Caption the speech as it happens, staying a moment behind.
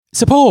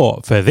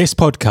Support for this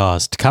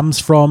podcast comes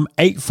from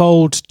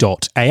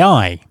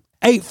Eightfold.ai.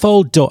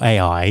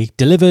 Eightfold.ai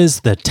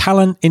delivers the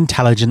talent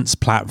intelligence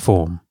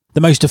platform,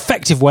 the most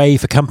effective way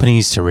for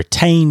companies to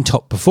retain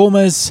top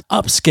performers,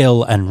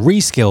 upskill and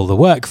reskill the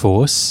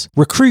workforce,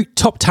 recruit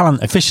top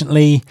talent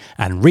efficiently,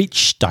 and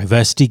reach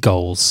diversity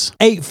goals.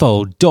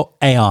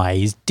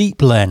 Eightfold.ai's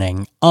deep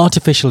learning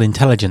artificial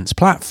intelligence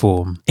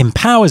platform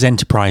empowers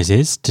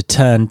enterprises to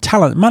turn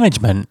talent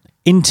management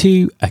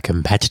into a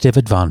competitive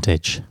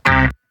advantage.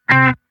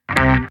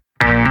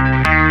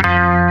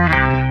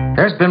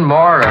 There's been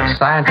more of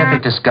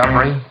scientific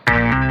discovery,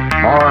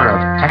 more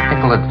of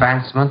technical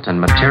advancement and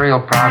material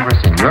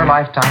progress in your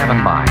lifetime and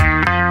mine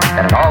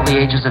than in all the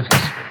ages of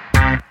history.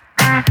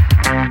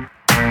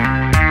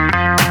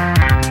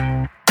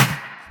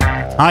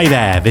 Hi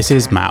there, this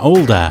is Matt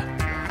Alder.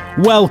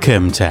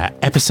 Welcome to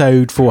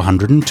episode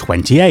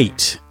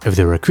 428 of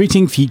the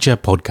Recruiting Future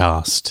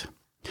podcast.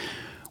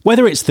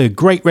 Whether it's the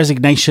Great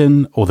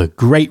Resignation or the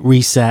Great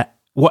Reset,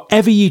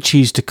 whatever you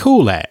choose to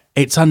call it,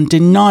 it's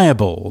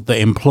undeniable that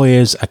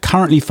employers are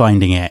currently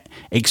finding it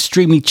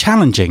extremely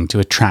challenging to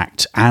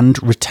attract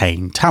and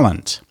retain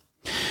talent.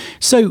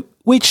 So,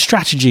 which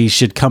strategies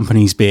should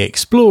companies be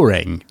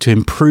exploring to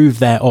improve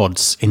their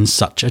odds in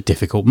such a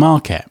difficult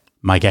market?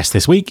 My guest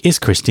this week is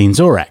Christine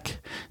Zorek,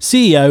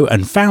 CEO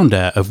and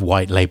founder of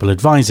White Label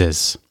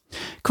Advisors.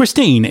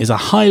 Christine is a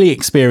highly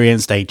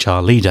experienced HR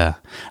leader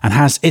and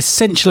has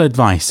essential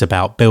advice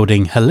about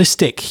building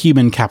holistic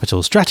human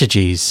capital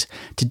strategies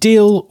to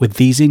deal with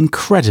these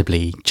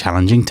incredibly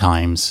challenging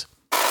times.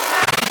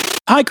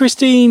 Hi,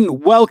 Christine.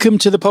 Welcome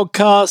to the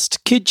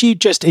podcast. Could you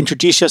just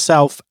introduce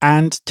yourself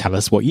and tell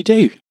us what you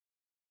do?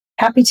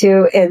 Happy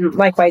to. And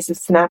likewise,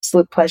 it's an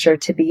absolute pleasure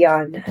to be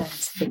on.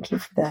 So thank you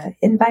for the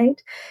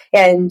invite.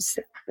 And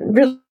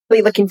really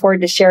looking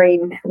forward to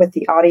sharing with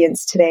the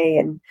audience today.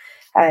 And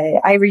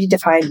I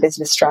redefined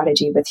business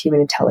strategy with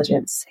human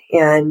intelligence.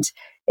 And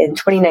in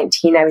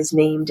 2019, I was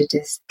named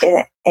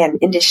an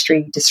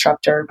industry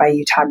disruptor by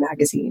Utah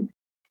Magazine.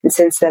 And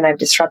since then, I've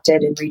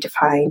disrupted and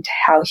redefined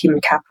how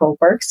human capital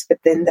works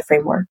within the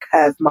framework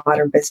of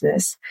modern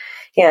business.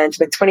 And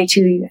with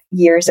 22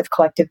 years of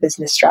collective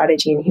business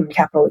strategy and human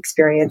capital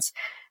experience,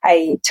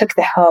 I took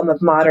the helm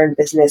of modern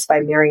business by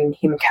marrying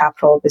human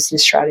capital,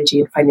 business strategy,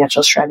 and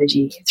financial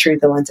strategy through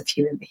the lens of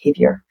human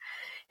behavior.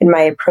 And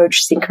my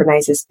approach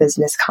synchronizes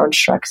business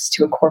constructs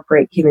to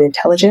incorporate human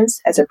intelligence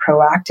as a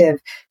proactive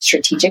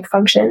strategic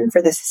function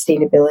for the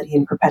sustainability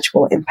and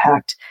perpetual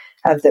impact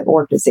of the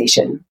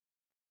organization.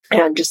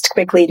 And just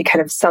quickly to kind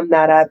of sum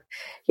that up,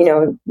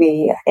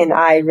 we and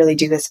I really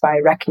do this by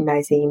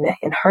recognizing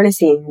and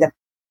harnessing the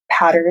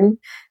pattern,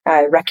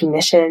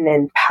 recognition,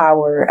 and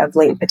power of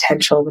latent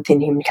potential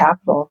within human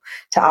capital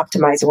to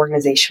optimize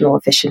organizational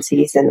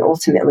efficiencies and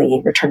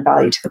ultimately return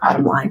value to the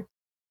bottom line.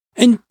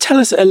 And tell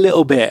us a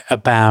little bit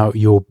about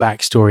your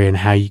backstory and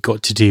how you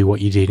got to do what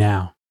you do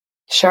now.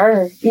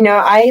 Sure.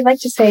 I like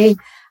to say,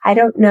 I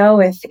don't know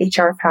if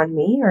HR found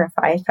me or if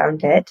I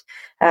found it.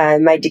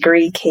 My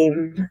degree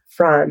came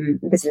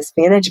from business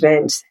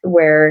management,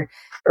 where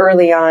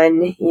early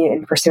on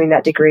in pursuing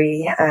that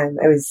degree,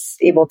 I was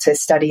able to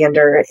study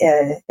under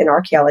an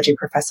archaeology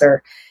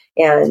professor.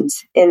 And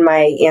in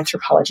my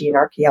anthropology and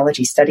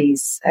archaeology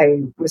studies, I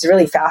was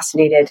really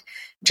fascinated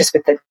just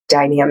with the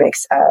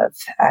dynamics of,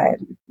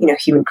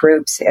 human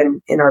groups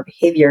and in our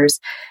behaviors.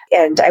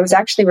 And I was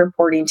actually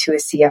reporting to a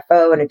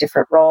CFO in a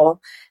different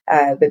role.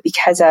 But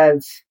because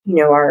of,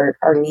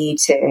 our need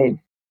to,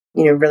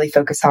 really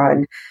focus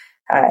on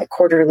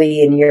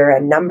quarterly and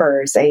year-end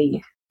numbers,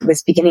 I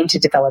was beginning to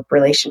develop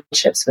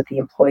relationships with the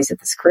employees of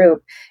this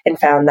group and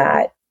found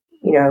that,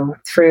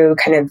 through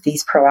kind of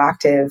these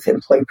proactive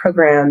employee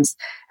programs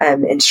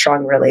and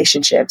strong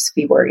relationships,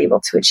 we were able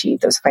to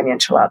achieve those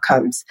financial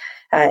outcomes.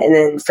 And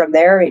then from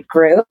there, it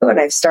grew, and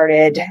I've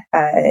started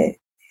a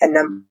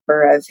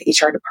number of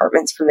HR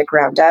departments from the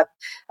ground up,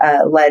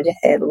 led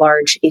a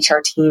large HR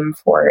team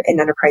for an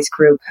enterprise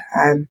group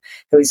that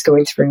was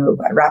going through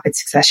a rapid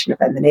succession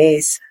of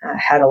M&As,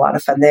 had a lot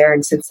of fun there.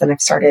 And since then,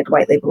 I've started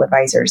White Label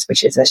Advisors,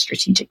 which is a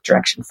strategic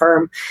direction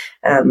firm,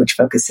 which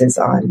focuses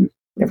on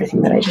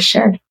everything that I just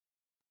shared.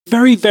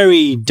 Very,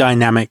 very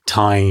dynamic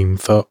time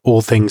for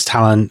all things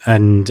talent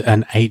and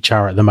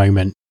HR at the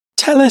moment.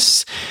 Tell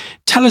us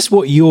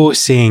what you're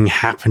seeing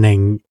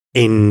happening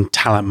in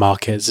talent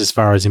markets as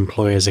far as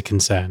employers are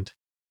concerned.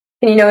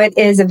 It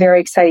is a very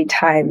exciting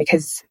time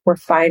because we're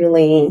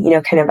finally,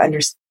 kind of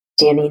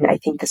understanding, I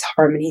think, this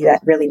harmony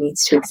that really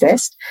needs to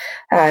exist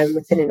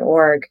within an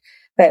org.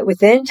 But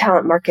within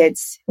talent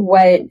markets,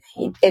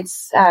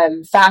 it's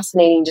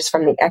fascinating just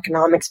from the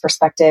economics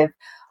perspective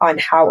on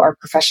how our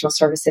professional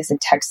services and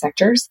tech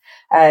sectors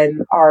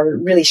are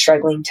really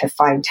struggling to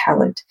find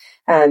talent.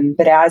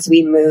 But as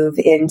we move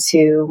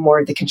into more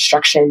of the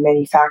construction,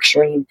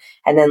 manufacturing,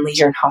 and then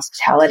leisure and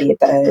hospitality at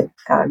the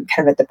kind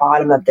of at the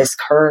bottom of this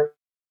curve,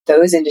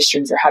 those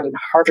industries are having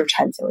a harder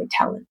time filling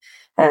talent.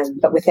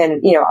 But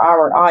within,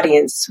 our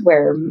audience,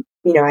 where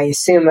I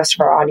assume most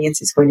of our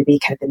audience is going to be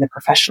kind of in the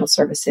professional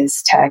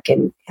services, tech,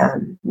 and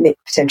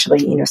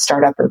potentially,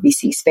 startup or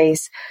VC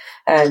space.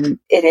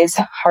 It is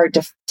hard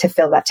to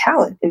fill that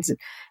talent. And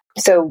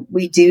so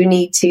we do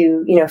need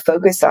to,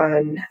 focus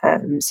on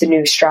some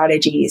new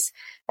strategies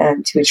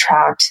to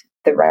attract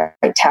the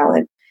right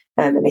talent.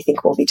 And I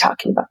think we'll be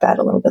talking about that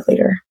a little bit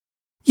later.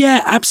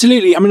 Yeah,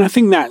 absolutely. I mean, I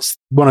think that's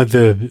one of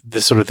the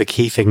sort of the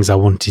key things I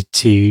wanted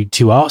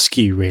to ask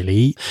you,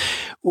 really.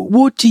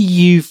 What do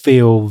you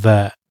feel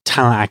that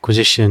talent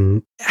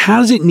acquisition, how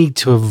does it need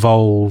to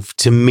evolve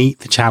to meet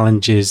the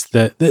challenges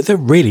that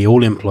really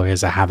all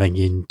employers are having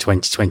in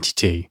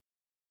 2022?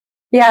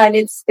 Yeah, and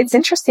it's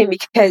interesting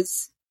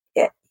because,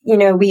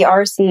 we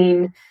are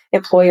seeing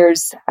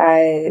employers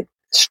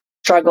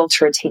struggle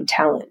to retain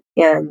talent,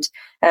 and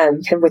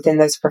kind of within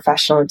those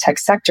professional and tech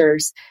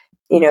sectors,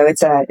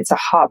 it's a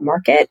hot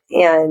market,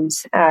 and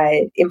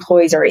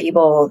employees are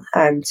able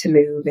to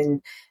move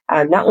and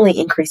not only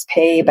increase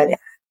pay, but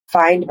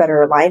find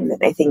better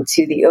alignment, I think,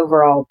 to the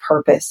overall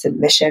purpose and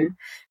mission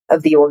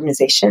of the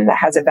organization that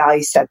has a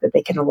value set that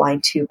they can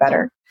align to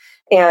better.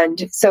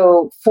 And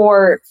so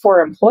for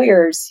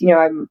employers,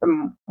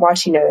 I'm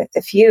watching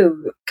a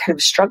few kind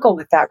of struggle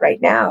with that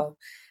right now.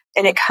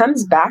 And it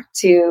comes back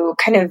to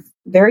kind of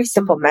very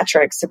simple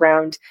metrics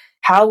around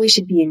how we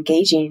should be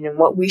engaging and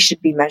what we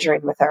should be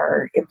measuring with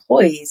our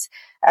employees.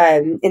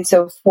 And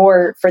so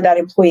for that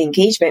employee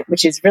engagement,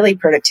 which is really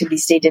productivity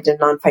stated in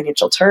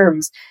non-financial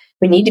terms,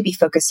 we need to be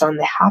focused on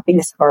the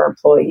happiness of our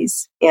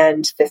employees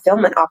and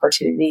fulfillment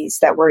opportunities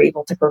that we're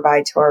able to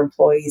provide to our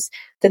employees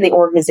within the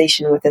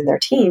organization, within their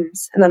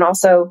teams. And then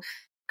also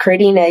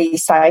creating a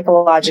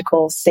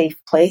psychological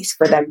safe place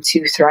for them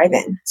to thrive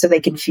in so they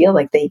can feel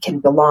like they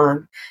can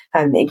belong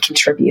and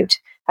contribute,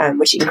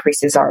 which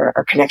increases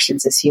our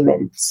connections as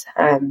humans.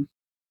 And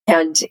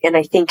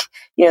I think,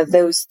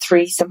 those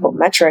three simple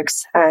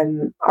metrics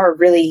are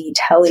really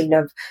telling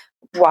of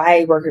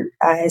why we're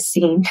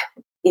seeing,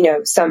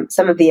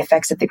 some of the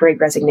effects of the Great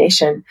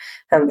Resignation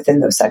within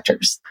those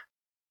sectors.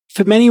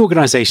 For many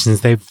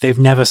organizations, they've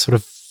never sort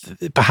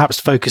of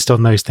perhaps focused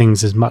on those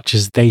things as much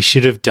as they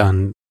should have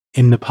done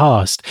in the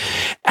past.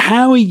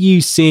 How are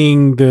you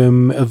seeing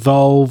them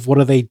evolve? What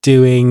are they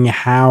doing?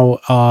 How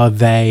are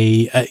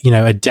they,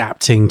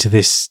 adapting to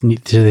this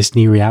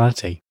new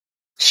reality?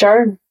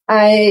 Sure.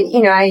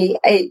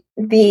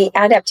 The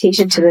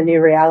adaptation to the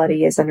new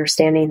reality is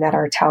understanding that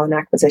our talent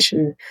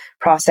acquisition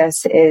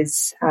process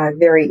is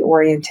very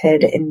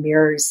oriented and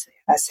mirrors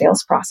a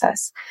sales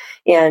process.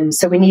 And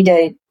so we need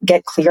to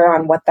get clear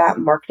on what that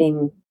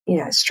marketing,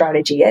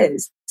 strategy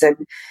is.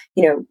 And,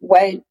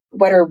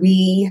 what are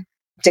we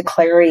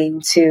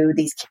declaring to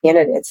these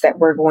candidates that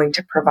we're going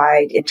to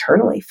provide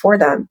internally for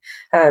them,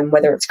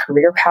 whether it's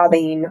career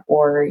pathing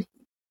or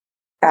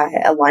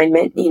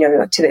alignment,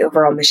 to the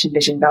overall mission,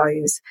 vision,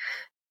 values.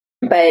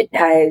 But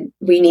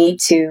we need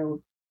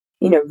to,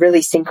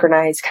 really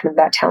synchronize kind of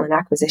that talent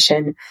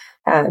acquisition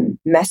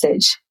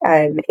message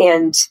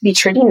and be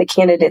treating the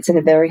candidates in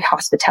a very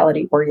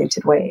hospitality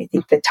oriented way. I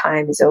think the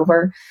time is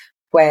over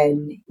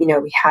when,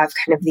 we have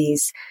kind of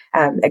these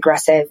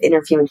aggressive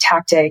interviewing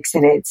tactics,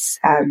 and it's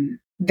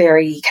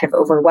very kind of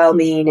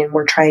overwhelming, and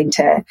we're trying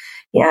to,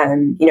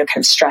 kind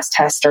of stress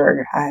test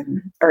our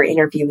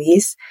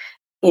interviewees.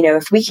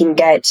 If we can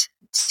get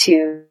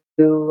to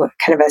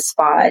kind of a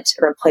spot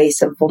or a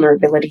place of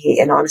vulnerability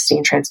and honesty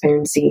and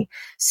transparency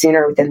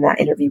sooner within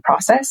that interview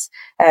process,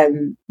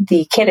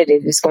 the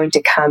candidate is going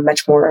to come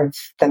much more of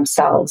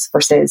themselves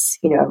versus,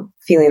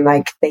 feeling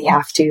like they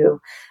have to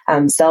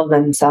sell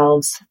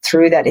themselves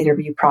through that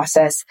interview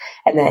process.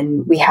 And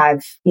then we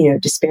have,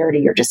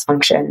 disparity or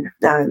dysfunction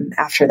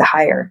after the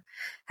hire.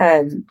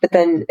 But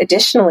then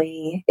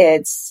additionally,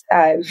 it's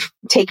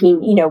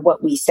taking,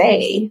 what we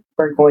say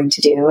we're going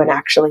to do and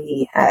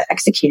actually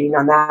executing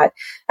on that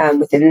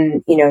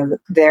within,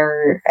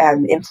 their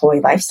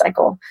employee life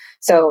cycle.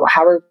 So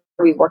how are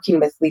we working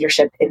with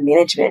leadership and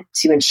management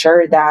to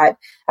ensure that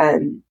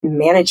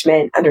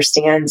management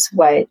understands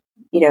what,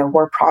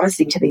 we're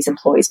promising to these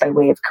employees by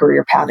way of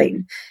career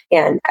pathing?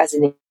 And as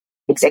an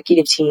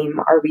executive team,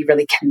 are we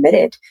really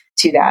committed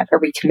to that? Are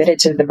we committed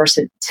to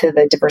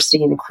the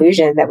diversity and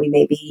inclusion that we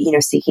may be,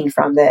 seeking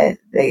from the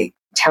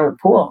talent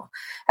pool?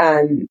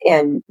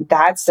 And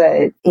that's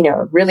a,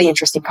 really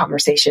interesting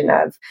conversation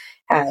of,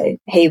 hey,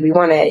 we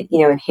want to,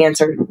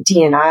 enhance our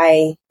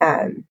D&I,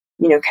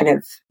 kind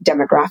of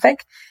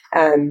demographic.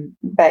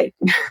 But,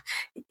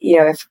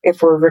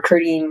 if we're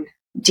recruiting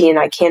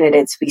D&I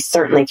candidates, we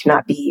certainly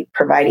cannot be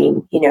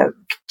providing,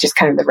 just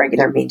kind of the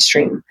regular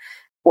mainstream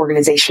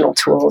organizational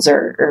tools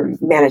or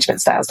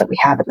management styles that we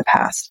have in the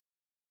past.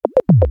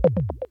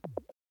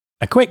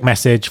 A quick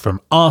message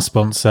from our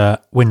sponsor,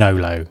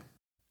 Wonolo.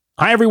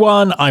 Hi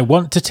everyone, I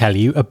want to tell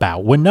you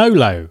about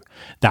Wonolo.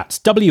 That's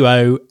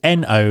Wonolo.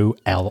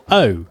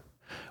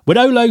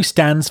 Wonolo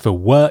stands for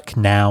Work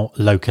Now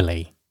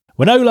Locally.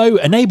 Wonolo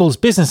enables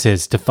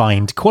businesses to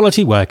find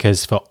quality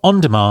workers for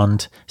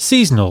on-demand,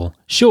 seasonal,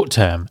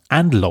 short-term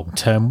and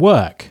long-term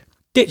work.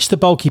 Ditch the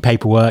bulky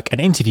paperwork and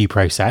interview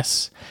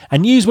process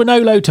and use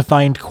Wonolo to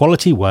find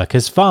quality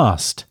workers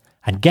fast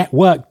and get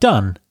work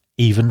done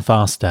even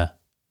faster.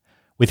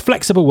 With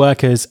flexible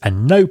workers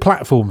and no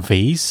platform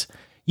fees,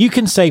 you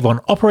can save on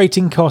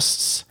operating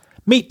costs,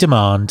 meet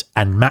demand,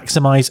 and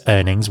maximise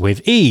earnings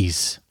with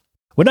ease.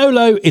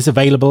 Wonolo is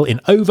available in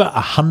over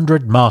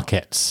 100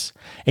 markets,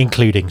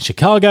 including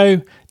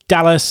Chicago,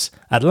 Dallas,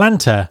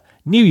 Atlanta,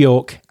 New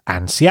York,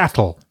 and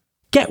Seattle.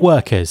 Get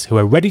workers who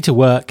are ready to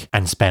work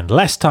and spend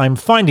less time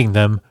finding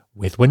them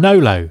with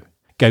Wonolo.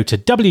 Go to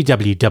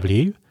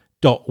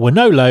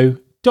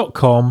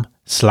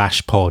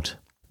www.wonolo.com/pod.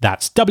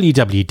 That's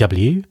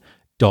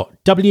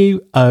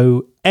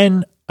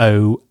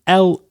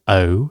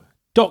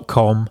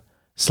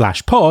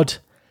www.wonolo.com/pod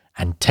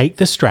and take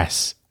the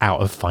stress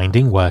out of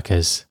finding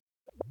workers.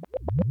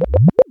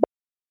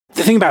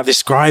 The thing about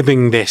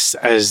describing this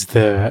as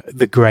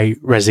the Great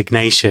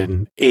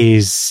Resignation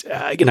is,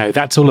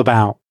 it's all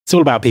about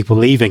people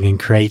leaving and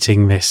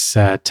creating this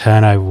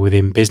turnover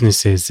within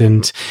businesses.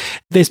 And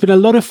there's been a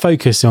lot of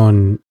focus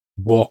on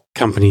what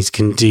companies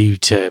can do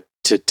to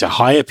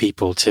hire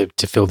people to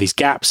fill these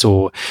gaps,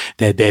 or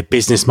their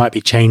business might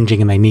be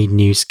changing and they need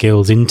new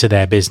skills into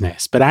their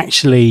business. But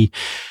actually,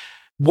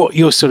 what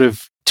you're sort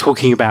of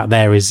talking about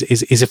there is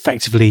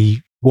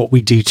effectively what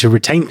we do to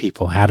retain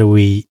people. How do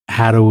we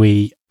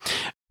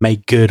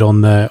make good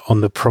on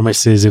the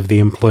promises of the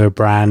employer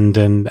brand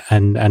and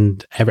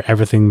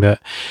everything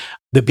that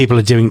people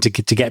are doing to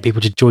get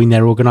people to join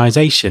their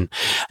organization?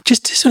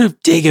 Just to sort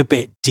of dig a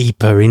bit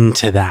deeper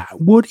into that,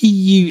 what are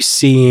you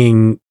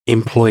seeing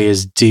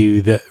employers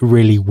do that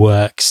really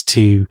works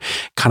to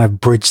kind of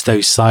bridge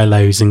those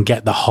silos and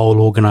get the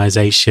whole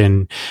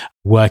organization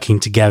working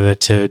together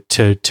to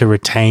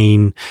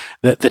retain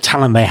the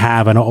talent they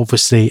have, and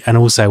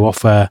also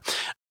offer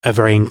a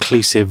very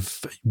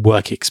inclusive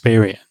work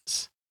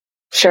experience?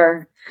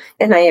 Sure.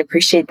 And I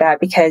appreciate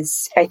that,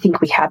 because I think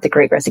we had the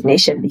Great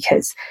Resignation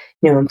because,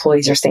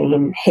 employees are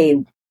saying,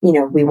 hey,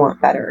 we want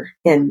better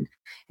and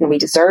we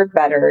deserve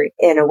better,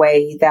 in a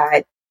way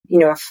that,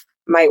 if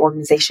my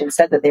organization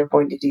said that they were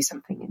going to do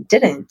something and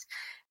didn't,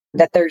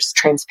 that there's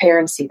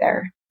transparency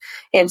there.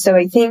 And so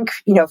I think,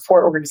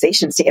 for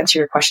organizations, to answer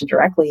your question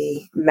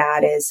directly,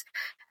 Matt, is,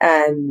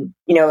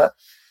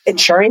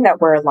 ensuring that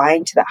we're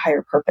aligned to that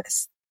higher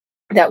purpose,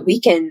 that we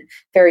can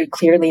very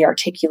clearly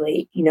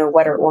articulate,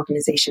 what our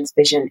organization's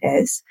vision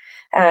is,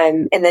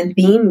 and then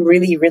being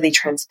really, really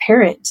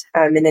transparent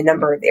in a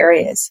number of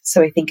areas.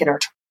 So I think in our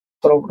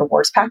total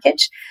rewards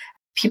package,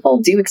 people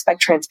do expect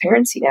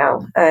transparency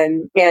now,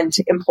 and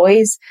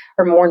employees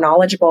are more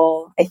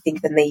knowledgeable, I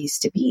think, than they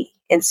used to be.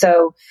 And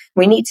so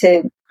we need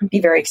to be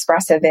very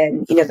expressive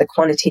in, the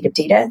quantitative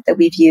data that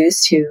we've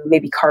used to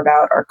maybe carve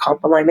out our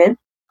comp alignment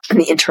and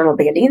the internal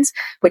bandings,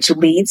 which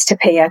leads to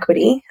pay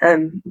equity,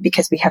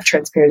 because we have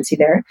transparency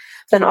there.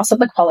 Then also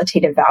the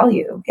qualitative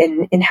value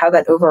in how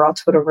that overall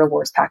total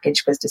rewards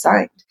package was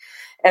designed.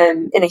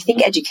 And I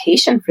think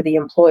education for the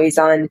employees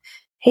on,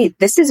 hey,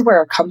 this is where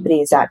our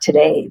company is at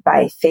today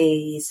by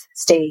phase,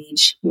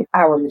 stage,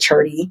 our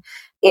maturity.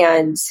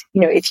 And,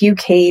 if you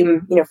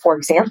came, for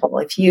example,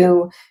 if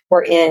you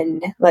were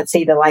in, let's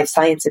say, the life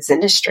sciences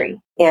industry,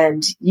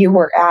 and you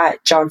were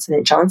at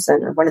Johnson &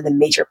 Johnson, or one of the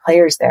major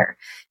players there,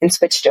 and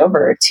switched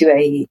over to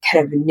a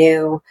kind of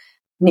new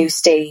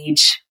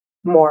stage,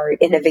 more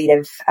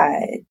innovative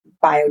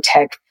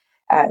biotech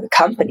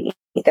company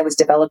that was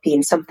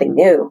developing something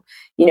new,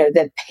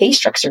 the pay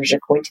structures are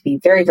going to be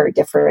very, very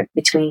different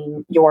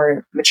between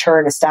your mature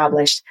and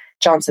established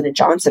Johnson &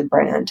 Johnson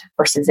brand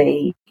versus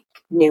a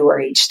newer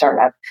age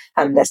startup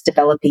that's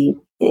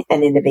developing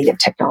an innovative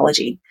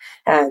technology.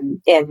 And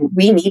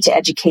we need to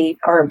educate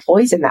our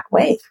employees in that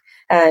way,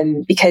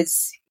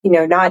 because,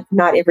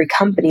 not every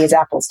company is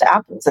apples to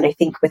apples. And I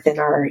think within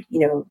our,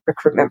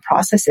 recruitment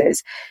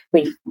processes,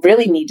 we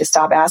really need to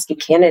stop asking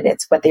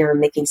candidates what they were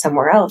making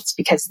somewhere else,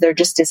 because there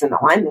just isn't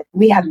alignment.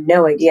 We have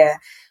no idea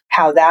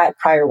how that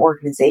prior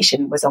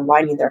organization was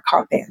aligning their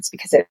comp bands,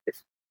 because it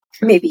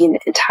may be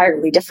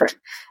entirely different,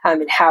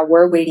 and how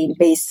we're weighting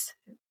base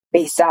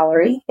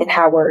salary and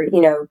how we're,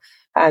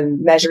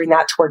 measuring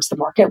that towards the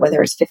market,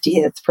 whether it's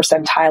 50th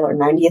percentile or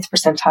 90th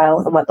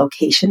percentile, and what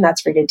location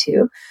that's rated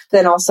to. But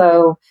then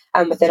also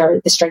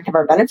within the strength of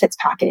our benefits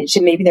package,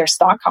 and maybe there's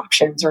stock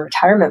options or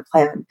retirement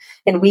plan.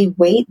 And we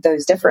weight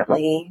those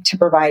differently to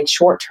provide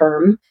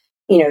short-term,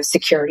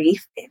 security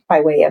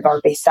by way of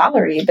our base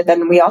salary. But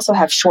then we also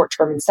have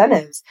short-term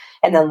incentives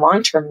and then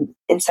long-term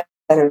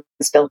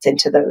incentives built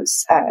into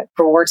those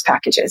rewards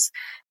packages.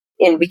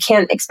 And we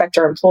can't expect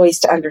our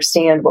employees to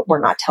understand what we're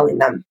not telling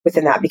them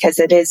within that, because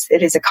it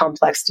is a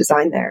complex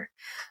design there.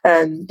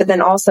 But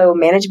then also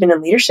management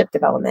and leadership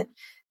development.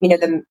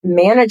 The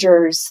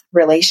manager's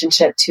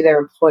relationship to their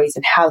employees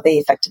and how they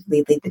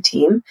effectively lead the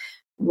team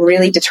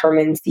really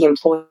determines the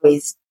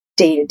employees'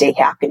 day-to-day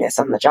happiness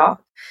on the job,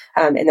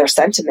 and their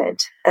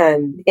sentiment.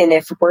 And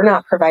if we're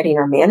not providing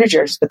our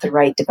managers with the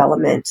right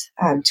development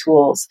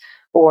tools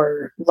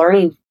or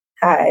learning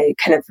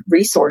kind of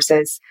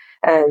resources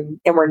And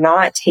we're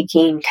not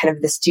taking kind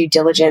of this due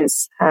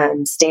diligence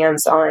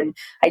stance on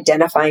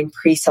identifying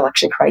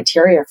pre-selection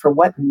criteria for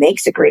what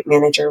makes a great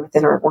manager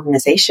within our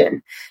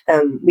organization.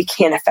 We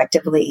can't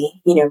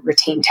effectively,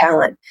 retain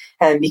talent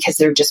because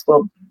there just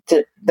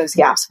those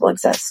gaps will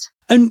exist.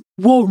 And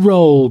what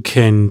role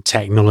can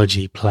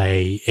technology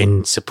play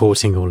in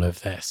supporting all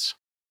of this?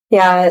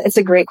 Yeah, it's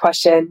a great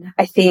question.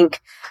 I think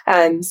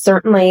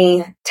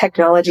certainly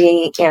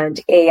technology and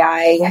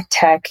AI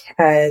tech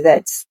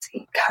that's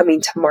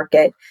coming to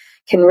market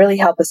can really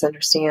help us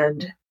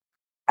understand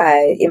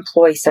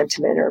employee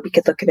sentiment, or we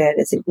could look at it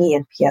as an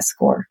eNPS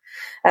score,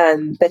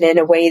 but in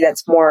a way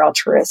that's more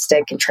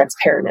altruistic and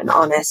transparent and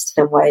honest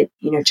than what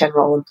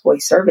general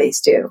employee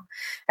surveys do,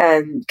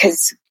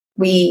 because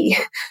we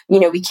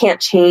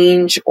can't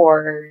change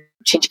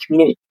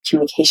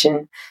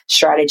communication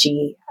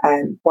strategy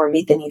or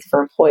meet the needs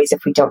for employees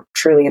if we don't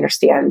truly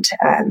understand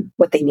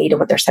what they need and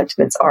what their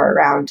sentiments are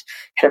around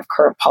kind of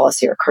current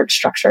policy or current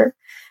structure.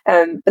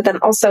 But then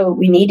also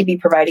we need to be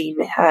providing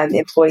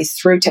employees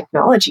through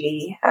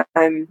technology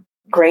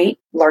great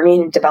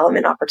learning and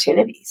development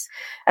opportunities.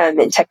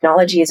 And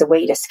technology is a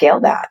way to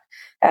scale that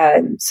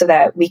so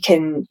that we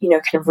can,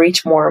 kind of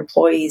reach more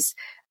employees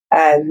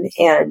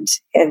and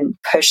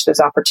push those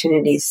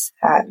opportunities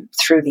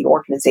through the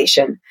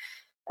organization.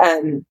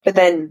 But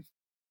then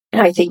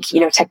I think,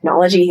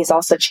 technology has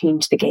also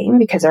changed the game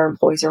because our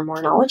employees are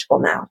more knowledgeable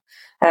now.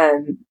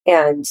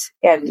 And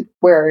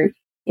we're,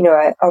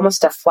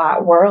 almost a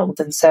flat world.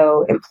 And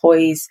so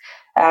employees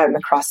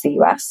across the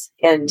US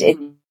and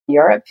in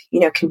Europe,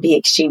 can be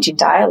exchanging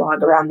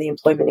dialogue around the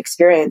employment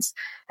experience.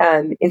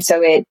 And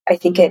so I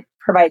think it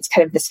provides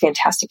kind of this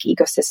fantastic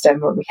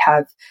ecosystem where we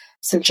have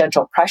some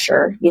gentle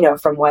pressure,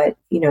 from what,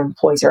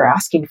 employees are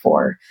asking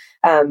for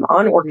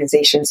on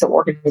organizations. So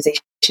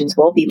organizations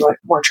will be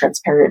more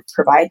transparent,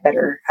 provide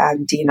better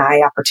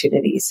D&I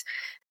opportunities,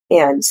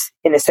 and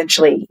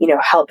essentially,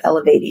 help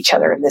elevate each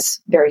other in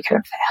this very kind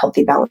of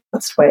healthy,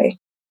 balanced way.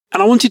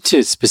 And I wanted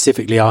to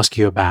specifically ask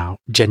you about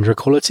gender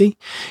equality.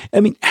 I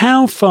mean,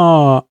 how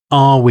far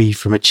are we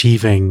from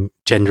achieving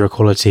gender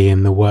equality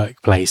in the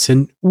workplace?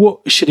 And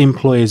what should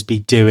employers be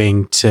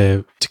doing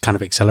to kind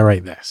of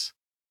accelerate this?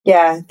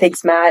 Yeah,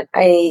 thanks, Matt.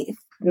 I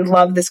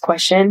love this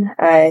question.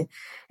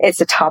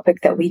 It's a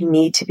topic that we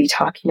need to be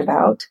talking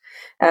about.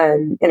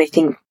 And I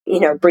think,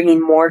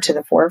 bringing more to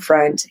the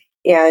forefront.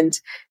 And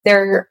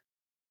there,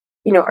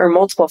 are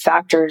multiple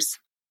factors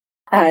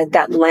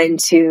that lend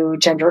to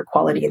gender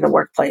equality in the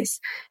workplace.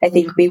 I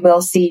think we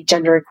will see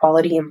gender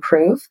equality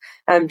improve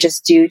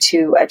just due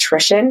to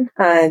attrition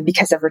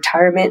because of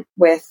retirement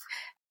with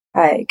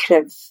kind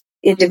of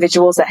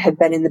individuals that have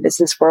been in the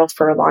business world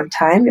for a long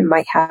time and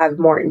might have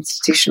more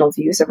institutional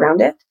views around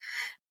it.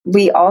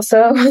 We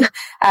also,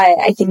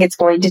 I think it's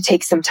going to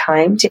take some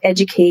time to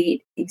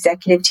educate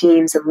executive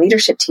teams and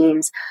leadership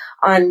teams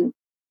on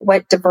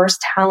what diverse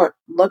talent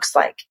looks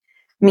like,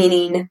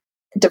 meaning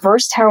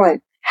diverse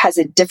talent has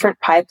a different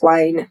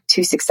pipeline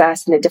to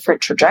success and a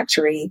different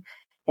trajectory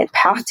and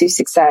path to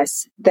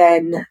success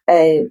than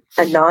a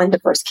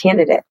non-diverse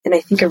candidate. And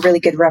I think a really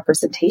good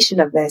representation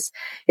of this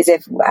is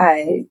if,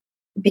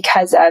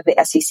 because of the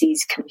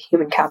SEC's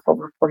human capital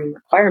reporting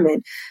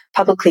requirement,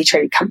 publicly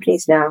traded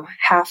companies now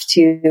have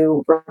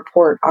to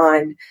report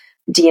on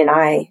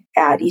D&I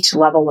at each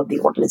level of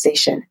the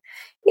organization.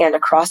 And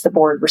across the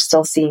board, we're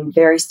still seeing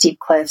very steep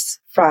cliffs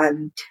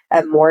from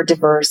a more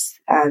diverse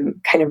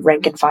kind of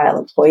rank and file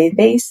employee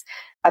base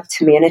up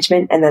to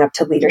management and then up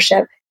to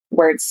leadership,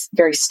 where it's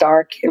very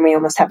stark and we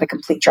almost have a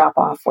complete drop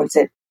off once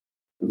it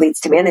leads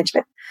to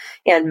management.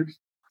 And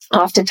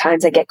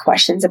oftentimes I get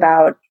questions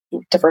about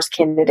diverse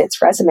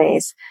candidates'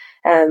 resumes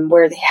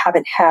where they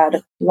haven't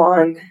had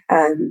long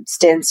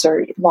stints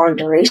or long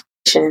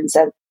durations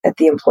at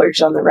the employers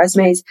on the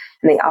resumes,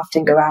 and they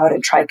often go out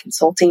and try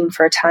consulting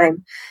for a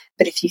time.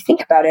 But if you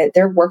think about it,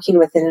 they're working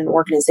within an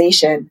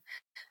organization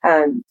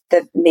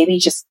that maybe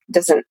just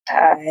doesn't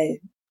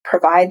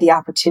provide the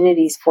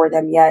opportunities for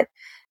them yet.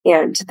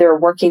 And they're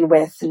working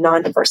with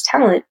non-diverse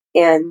talent.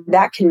 And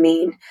that can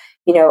mean,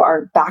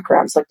 our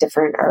backgrounds look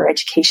different, our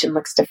education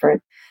looks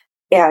different.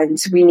 And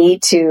we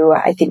need to,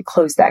 I think,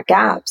 close that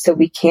gap so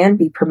we can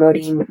be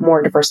promoting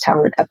more diverse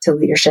talent up to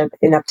leadership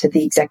and up to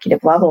the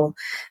executive level.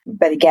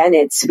 But again,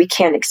 we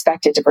can't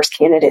expect a diverse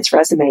candidate's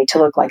resume to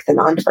look like the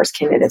non-diverse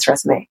candidate's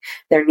resume.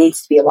 There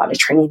needs to be a lot of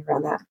training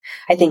around that.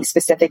 I think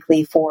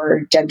specifically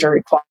for gender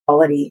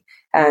equality,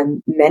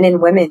 men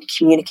and women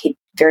communicate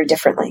very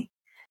differently.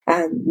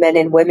 Men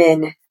and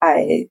women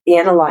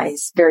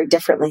analyze very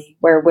differently,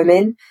 where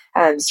women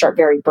start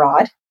very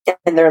broad.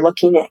 And they're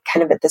looking at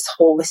kind of at this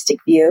holistic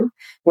view.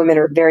 Women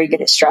are very good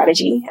at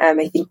strategy.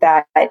 I think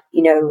that,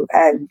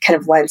 kind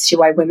of lends to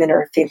why women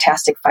are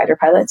fantastic fighter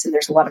pilots. And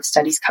there's a lot of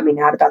studies coming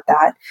out about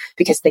that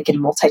because they can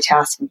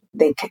multitask. And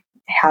they can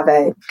have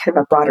a kind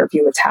of a broader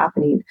view of what's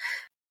happening,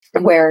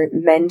 where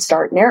men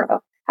start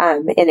narrow.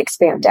 and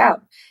expand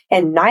out.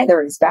 And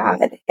neither is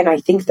bad. And I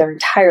think they're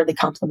entirely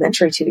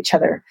complementary to each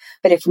other.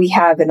 But if we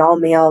have an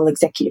all-male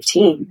executive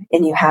team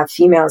and you have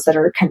females that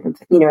are kind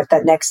of, at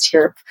that next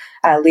tier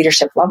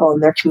leadership level,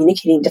 and they're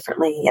communicating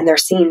differently and they're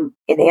seeing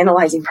and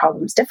analyzing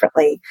problems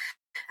differently,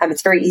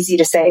 it's very easy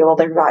to say, well,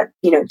 they're not,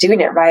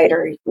 doing it right,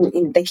 or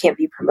they can't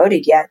be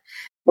promoted yet.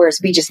 Whereas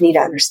we just need to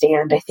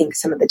understand, I think,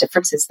 some of the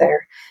differences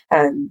there,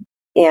 and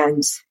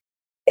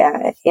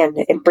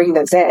bring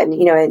those in,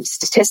 and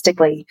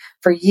statistically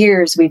for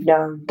years, we've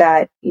known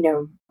that,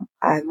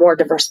 more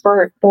diverse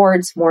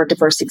boards, more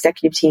diverse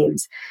executive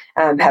teams,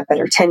 have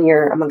better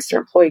tenure amongst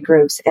their employee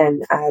groups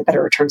and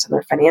better returns on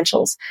their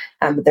financials.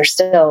 But there's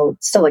still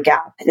a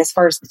gap. And as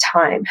far as the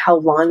time, how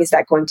long is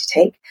that going to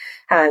take?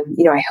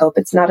 I hope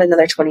it's not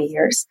another 20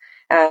 years.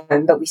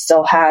 But we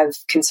still have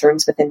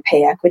concerns within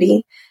pay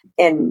equity,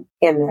 and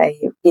I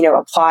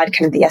applaud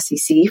kind of the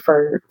SEC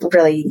for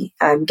really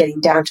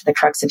getting down to the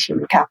crux of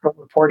human capital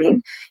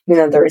reporting. Even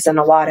though there isn't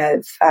a lot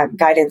of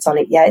guidance on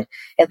it yet,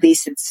 at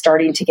least it's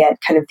starting to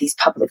get kind of these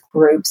public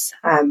groups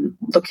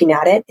looking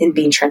at it and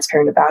being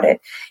transparent about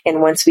it.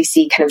 And once we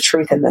see kind of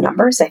truth in the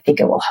numbers, I think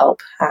it will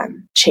help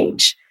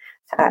change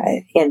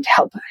and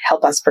help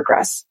us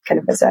progress kind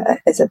of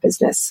as a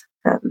business,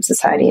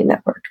 society, and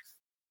network.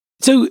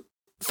 So,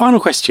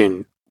 final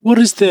question. What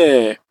does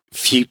the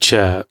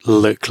future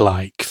look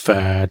like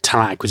for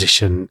talent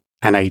acquisition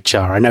and HR?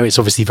 I know it's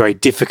obviously very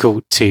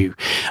difficult to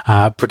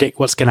predict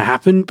what's going to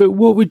happen, but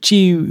what would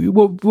you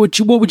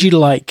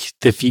like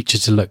the future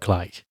to look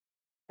like?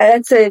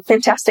 That's a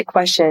fantastic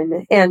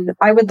question. And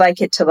I would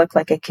like it to look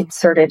like a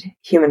concerted,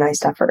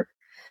 humanized effort,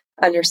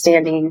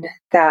 understanding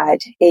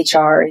that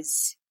HR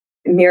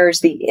mirrors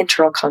the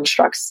internal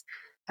constructs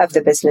of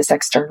the business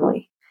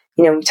externally.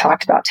 We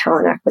talked about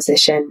talent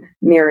acquisition,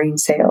 mirroring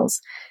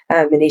sales.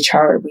 In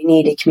HR, we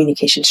need a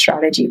communication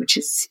strategy, which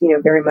is,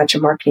 very much a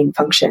marketing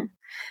function.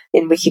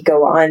 And we could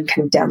go on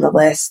kind of down the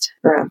list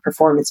around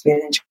performance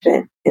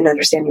management and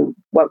understanding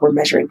what we're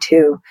measuring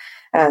too.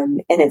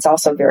 And it's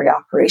also very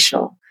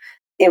operational.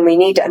 And we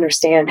need to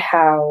understand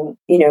how,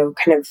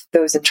 kind of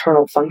those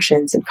internal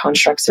functions and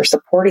constructs are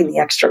supporting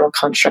the external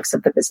constructs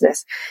of the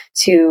business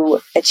to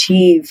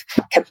achieve,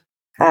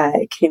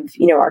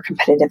 our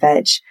competitive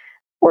edge,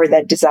 or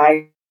that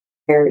desired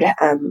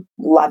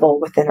level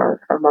within our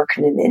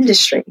market and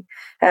industry.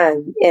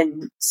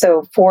 And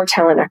so for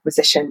talent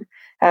acquisition,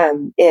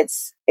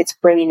 it's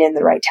bringing in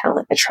the right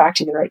talent,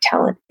 attracting the right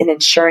talent, and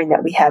ensuring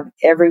that we have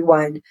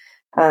everyone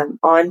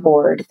on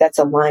board that's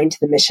aligned to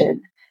the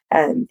mission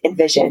and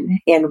vision,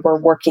 and we're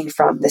working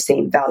from the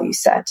same value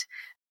set.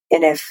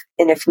 And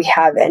if we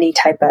have any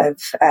type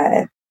of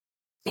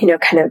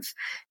kind of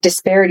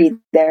disparity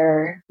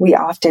there, we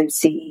often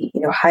see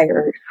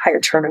higher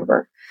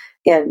turnover.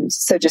 And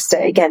so just to,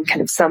 again,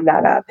 kind of sum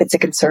that up, it's a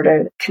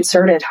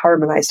concerted,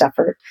 harmonized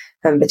effort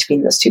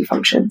between those two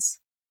functions.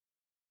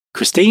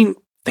 Christine,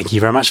 thank you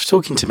very much for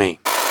talking to me.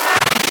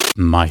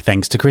 My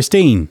thanks to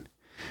Christine.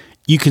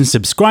 You can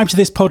subscribe to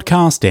this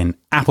podcast in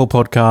Apple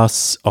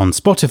Podcasts, on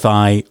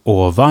Spotify,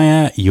 or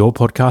via your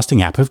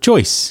podcasting app of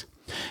choice.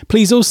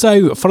 Please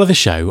also follow the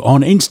show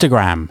on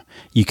Instagram.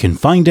 You can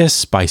find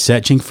us by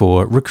searching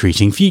for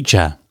Recruiting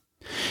Future.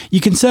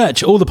 You can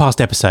search all the past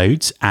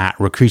episodes at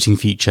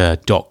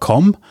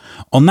recruitingfuture.com.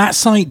 On that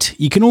site,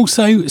 you can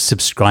also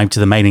subscribe to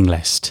the mailing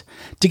list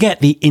to get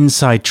the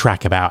inside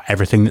track about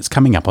everything that's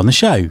coming up on the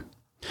show.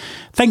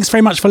 Thanks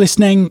very much for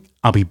listening.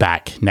 I'll be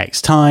back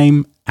next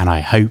time, and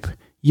I hope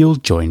you'll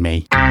join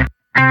me.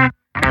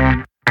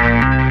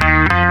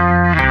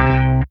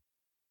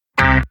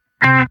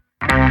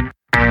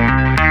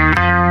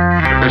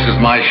 This is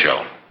my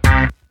show.